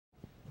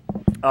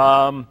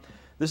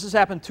This has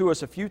happened to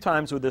us a few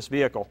times with this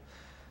vehicle.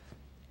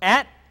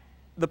 At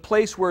the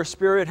place where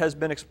Spirit has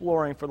been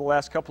exploring for the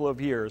last couple of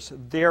years,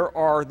 there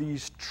are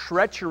these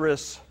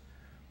treacherous,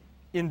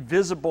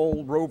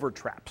 invisible rover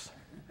traps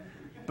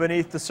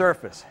beneath the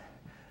surface.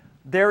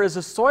 There is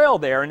a soil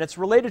there, and it's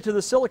related to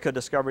the silica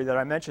discovery that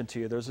I mentioned to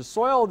you. There's a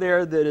soil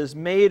there that is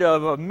made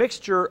of a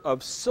mixture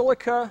of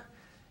silica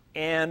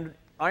and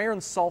iron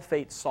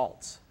sulfate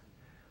salts.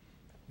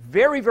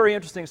 Very, very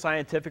interesting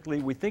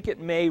scientifically. We think it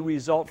may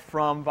result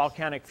from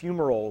volcanic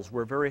fumaroles,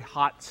 where very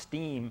hot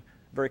steam,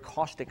 very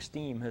caustic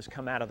steam has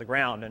come out of the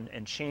ground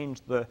and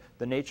changed the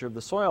nature of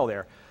the soil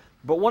there.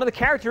 But one of the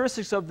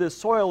characteristics of this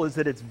soil is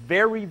that it's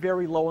very,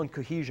 very low in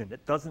cohesion.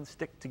 It doesn't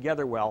stick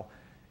together well.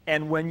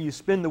 And when you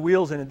spin the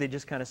wheels in it, they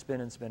just kind of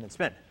spin and spin and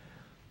spin.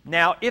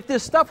 Now, if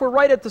this stuff were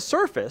right at the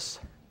surface,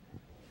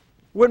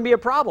 wouldn't be a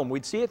problem.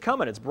 We'd see it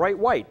coming. It's bright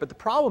white. But the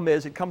problem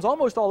is it comes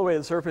almost all the way to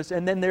the surface,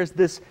 and then there's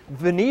this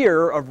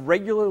veneer of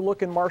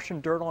regular-looking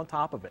Martian dirt on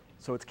top of it.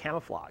 So it's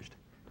camouflaged.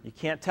 You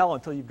can't tell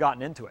until you've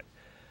gotten into it.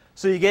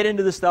 So you get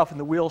into this stuff, and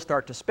the wheels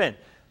start to spin.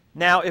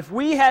 Now, if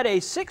we had a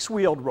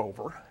six-wheeled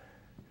rover,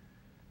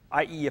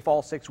 i.e. if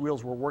all six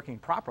wheels were working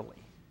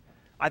properly,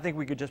 I think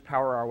we could just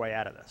power our way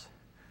out of this.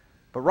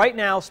 But right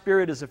now,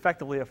 Spirit is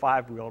effectively a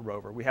five-wheeled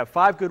rover. We have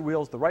 5 good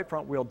wheels. The right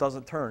front wheel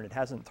doesn't turn. It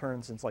hasn't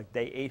turned since like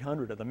day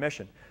 800 of the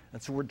mission.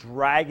 And so we're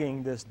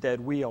dragging this dead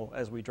wheel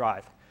as we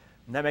drive.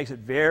 And that makes it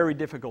very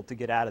difficult to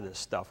get out of this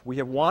stuff. We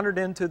have wandered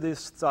into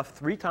this stuff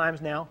 3 times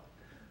now.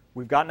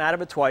 We've gotten out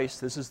of it twice.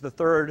 This is the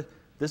third.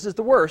 This is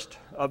the worst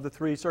of the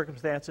 3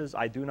 circumstances.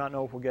 I do not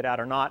know if we'll get out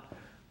or not.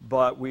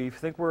 But we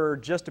think we're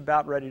just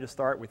about ready to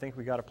start. We think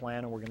we got a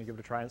plan, and we're going to give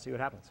it a try and see what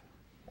happens.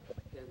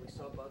 Okay, we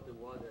saw about the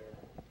water.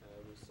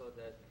 We saw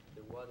that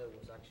the water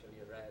was actually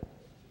red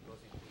because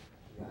it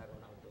took the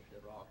iron out of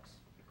the rocks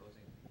because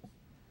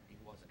it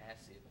was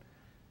acid.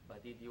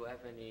 But did you have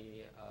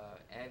any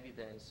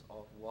evidence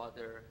of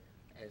water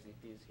as it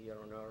is here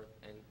on Earth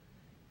and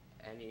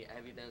any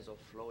evidence of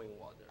flowing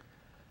water?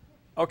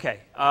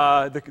 Okay.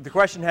 The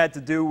question had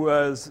to do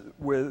was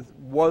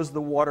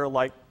the water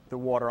like the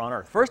water on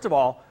Earth? First of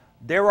all,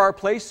 there are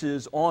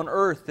places on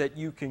Earth that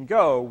you can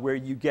go where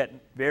you get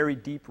very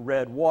deep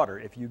red water.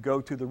 If you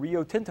go to the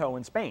Rio Tinto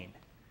in Spain,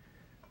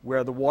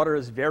 where the water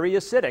is very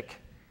acidic,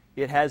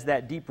 it has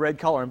that deep red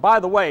color. And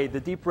by the way, the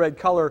deep red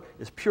color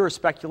is pure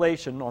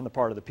speculation on the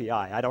part of the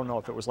PI. I don't know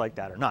if it was like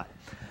that or not.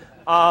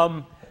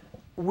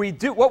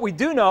 What we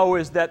do know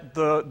is that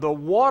the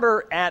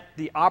water at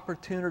the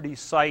Opportunity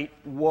site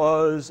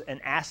was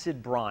an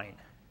acid brine.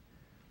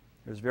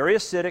 It was very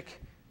acidic.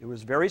 It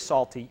was very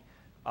salty.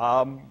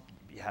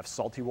 You have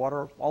salty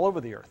water all over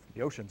the Earth.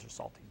 The oceans are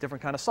salty.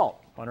 Different kind of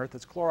salt. On Earth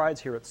it's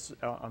chlorides. Here it's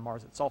on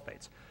Mars it's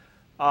sulfates.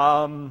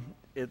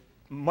 It's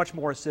much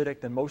more acidic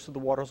than most of the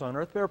waters on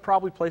Earth. There are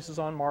probably places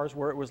on Mars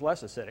where it was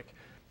less acidic.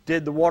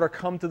 Did the water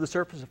come to the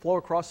surface and flow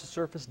across the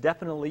surface?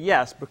 Definitely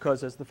yes,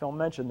 because as the film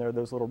mentioned, there are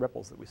those little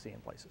ripples that we see in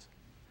places.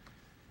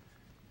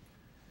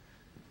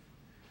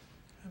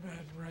 How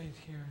about right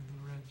here in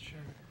the red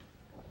shirt?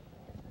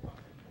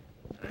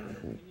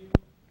 Can you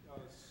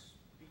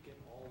speak at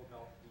all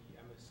about the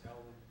MSL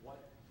and what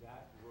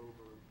that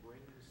rover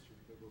brings to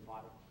the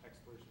robotic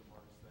exploration of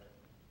Mars that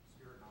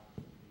Spirit and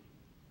Opportunity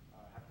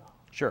have not?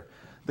 Sure.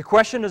 The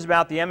question is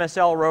about the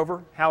MSL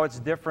rover, how it's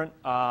different,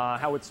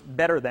 how it's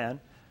better than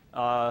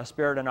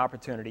Spirit and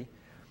Opportunity.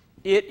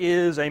 It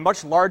is a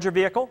much larger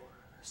vehicle,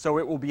 so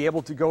it will be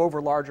able to go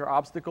over larger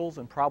obstacles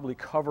and probably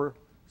cover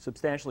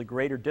substantially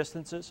greater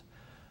distances.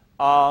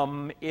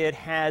 It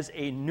has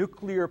a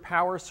nuclear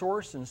power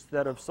source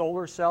instead of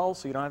solar cells,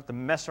 so you don't have to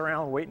mess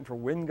around waiting for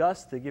wind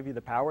gusts to give you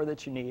the power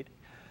that you need.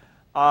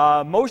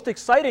 Most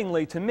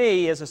excitingly to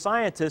me, as a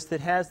scientist,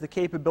 it has the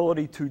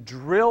capability to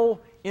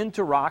drill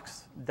into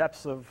rocks,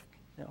 depths of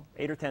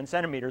 8 or 10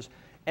 centimeters,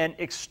 and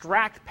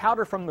extract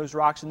powder from those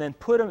rocks and then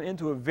put them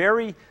into a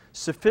very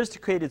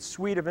sophisticated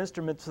suite of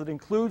instruments that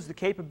includes the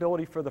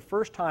capability for the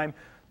first time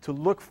to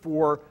look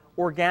for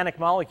organic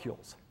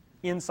molecules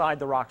inside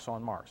the rocks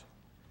on Mars.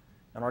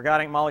 And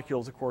organic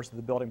molecules, of course, are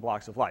the building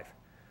blocks of life.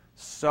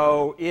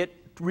 So it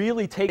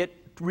really takes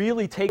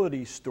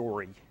the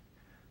story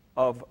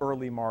of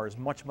early Mars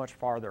much, much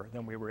farther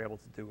than we were able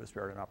to do with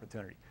Spirit and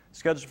Opportunity.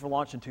 Scheduled for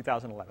launch in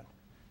 2011.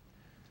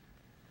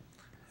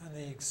 On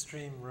the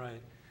extreme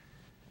right.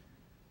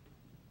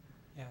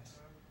 Yes. Just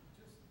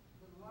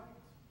the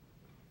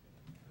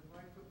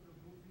light of the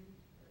movie,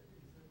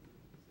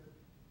 is that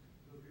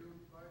the real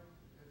light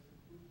as it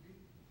would be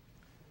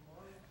on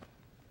Mars?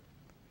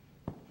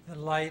 The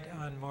light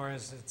on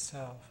Mars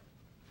itself.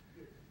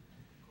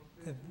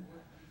 The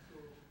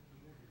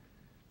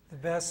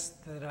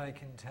best that I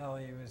can tell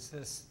you is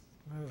this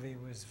movie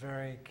was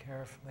very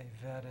carefully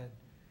vetted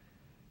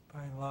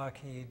by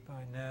Lockheed,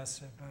 by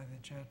NASA, by the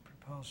Jet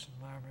Propulsion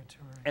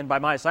Laboratory. And by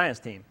my science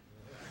team.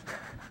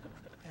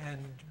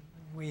 And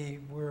we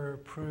were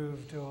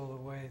approved all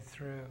the way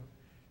through.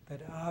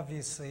 But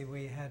obviously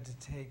we had to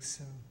take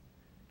some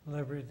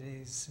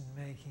liberties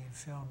in making a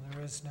film.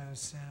 There is no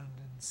sound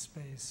in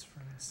space,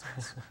 for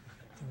instance.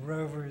 the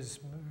rover is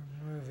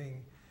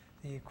moving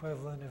the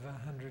equivalent of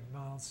 100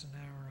 miles an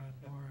hour on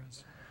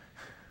Mars.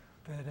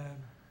 But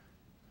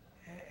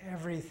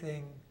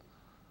everything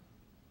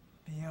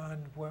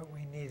beyond what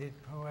we needed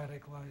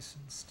poetic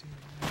license to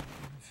make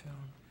in the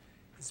film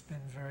has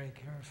been very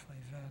carefully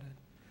vetted.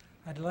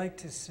 I'd like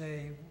to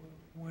say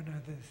one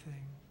other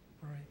thing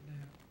right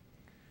now.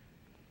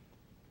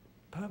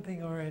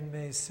 Pumping Iron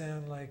may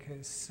sound like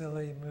a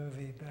silly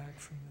movie back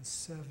from the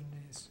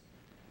 70s,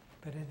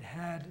 but it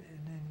had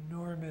an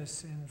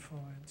enormous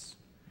influence.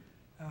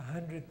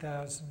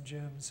 100,000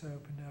 gyms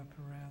opened up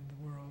around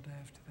the world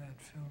after that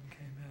film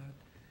came out.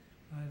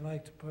 And I'd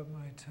like to put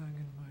my tongue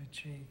in my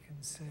cheek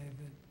and say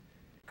that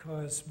it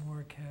caused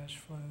more cash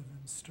flow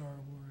than Star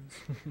Wars.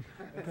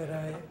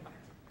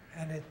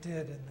 And it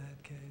did in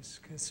that case,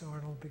 because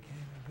Arnold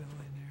became a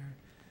billionaire.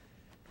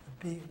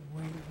 The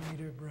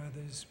Wheater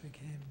brothers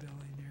became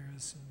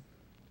billionaires,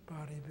 and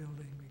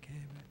bodybuilding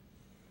became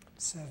a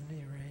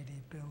 $70 or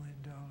 $80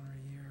 billion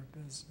a year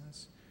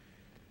business.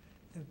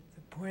 The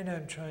point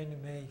I'm trying to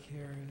make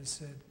here is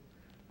that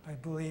I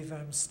believe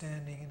I'm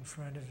standing in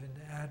front of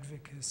an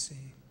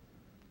advocacy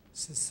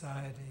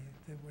society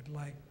that would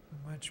like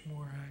much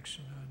more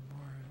action on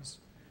Mars.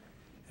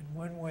 And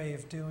one way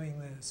of doing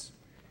this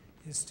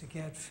is to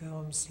get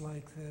films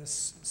like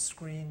this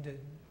screened at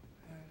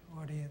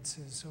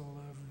audiences all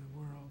over the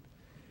world.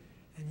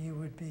 And you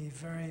would be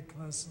very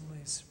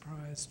pleasantly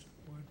surprised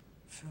what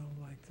a film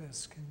like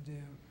this can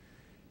do.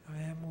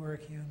 I am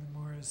working on the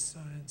Mars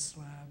Science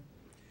Lab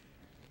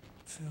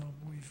film.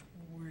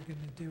 We're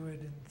going to do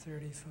it in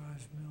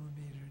 35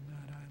 millimeter,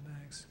 not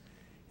IMAX.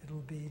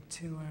 It'll be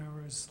 2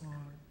 hours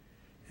long,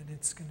 and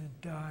it's going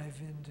to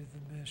dive into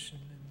the mission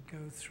and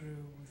go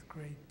through with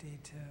great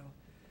detail.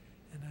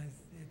 And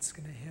it's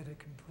going to hit a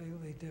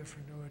completely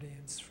different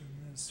audience from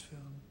this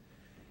film.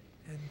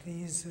 And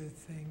these are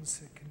things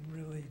that can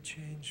really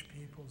change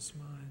people's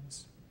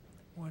minds.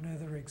 One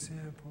other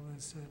example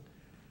is that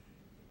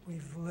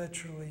we've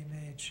literally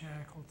made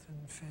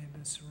Shackleton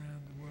famous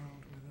around the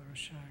world with our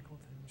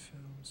Shackleton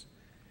films.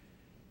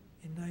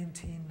 In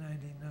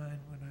 1999,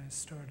 when I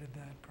started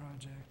that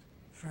project,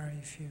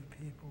 very few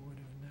people would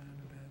have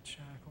known about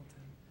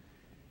Shackleton.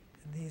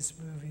 And these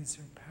movies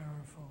are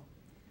powerful.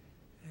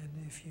 And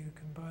if you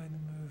combine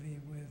the movie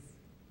with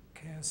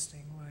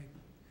casting like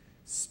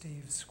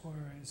Steve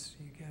Squires,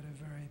 you get a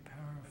very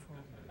powerful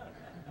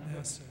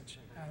message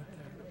out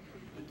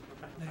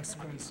there. Next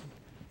question.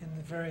 In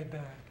the very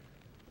back.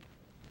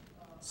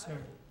 Sir.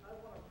 I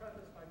want to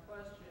preface my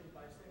question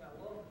by saying I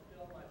love the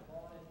film. I've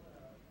bought it.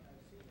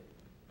 I've seen it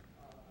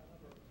a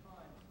number of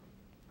times.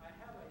 I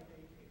have a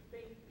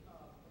faint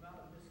amount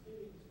of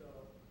misgivings,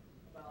 though,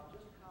 about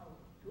just how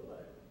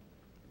good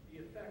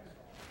the effects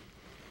are.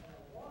 And I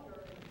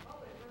wonder, and you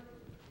probably heard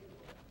this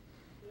before,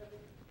 if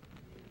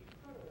the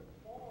incredible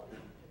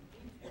quality and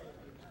detail of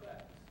the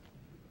effects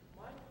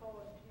might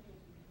cause people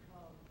to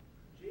become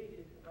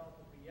jaded about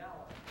the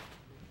reality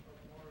of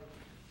Mars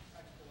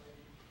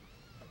exploration.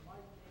 It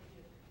might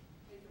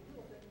make the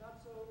real thing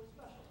not so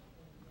special,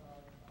 and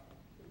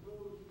the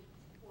road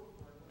support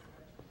for it was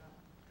actually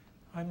happen.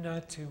 I'm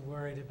not too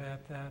worried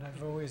about that.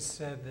 I've always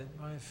said that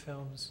my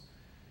films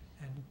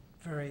and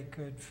very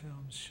good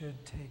films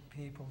should take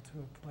people to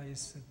a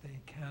place that they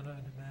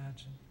cannot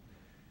imagine.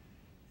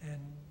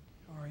 And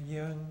our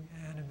young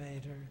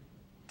animator,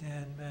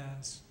 Dan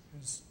Mass,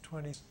 who's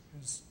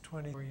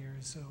 24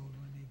 years old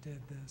when he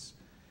did this,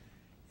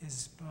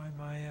 is, by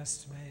my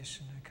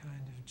estimation, a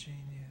kind of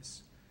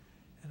genius.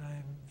 And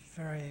I'm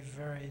very,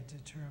 very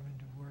determined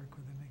to work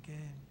with him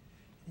again.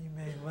 You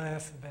may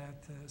laugh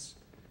about this,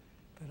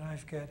 but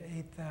I've got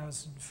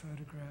 8,000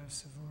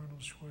 photographs of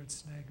Arnold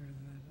Schwarzenegger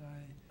that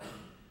I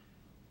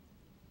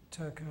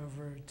took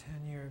over a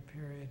 10-year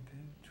period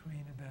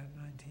between about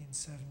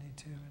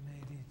 1972 and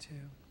 82.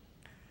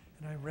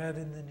 And I read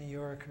in the New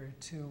Yorker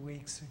 2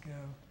 weeks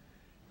ago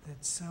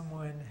that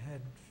someone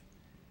had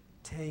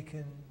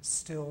taken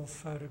still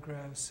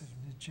photographs of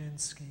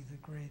Nijinsky, the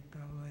great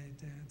ballet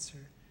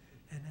dancer,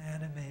 and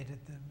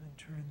animated them and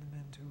turned them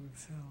into a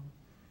film.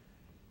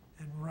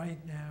 And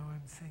right now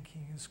I'm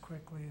thinking as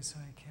quickly as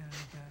I can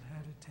about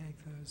how to take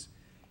those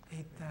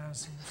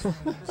 8,000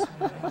 photos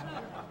I have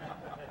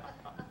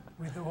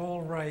with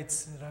all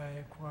rights that I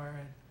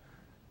acquired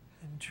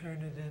and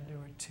turn it into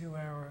a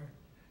 2-hour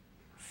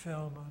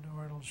film on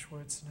Arnold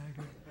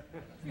Schwarzenegger.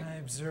 And I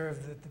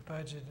observed that the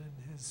budget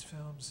in his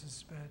films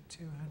is about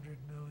 $200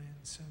 million,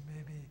 so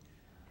maybe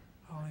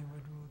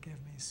Hollywood will give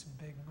me some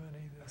big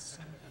money this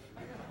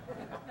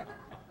time.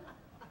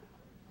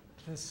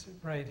 This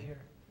right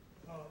here.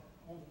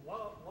 On the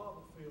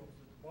lava fields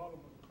at the bottom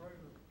of the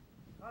crater,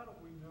 how do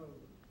we know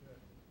that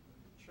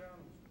the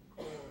channels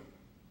were carved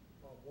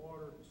by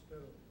water instead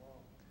of lava?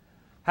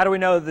 How do we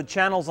know the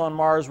channels on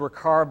Mars were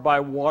carved by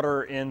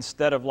water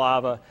instead of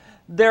lava?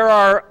 There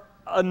are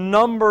a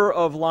number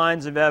of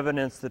lines of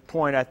evidence that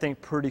point, I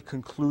think, pretty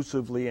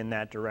conclusively in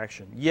that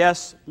direction.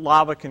 Yes,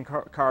 lava can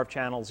carve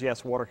channels.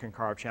 Yes, water can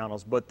carve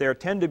channels. But there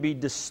tend to be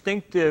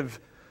distinctive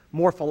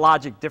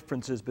morphologic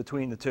differences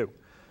between the two.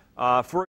 For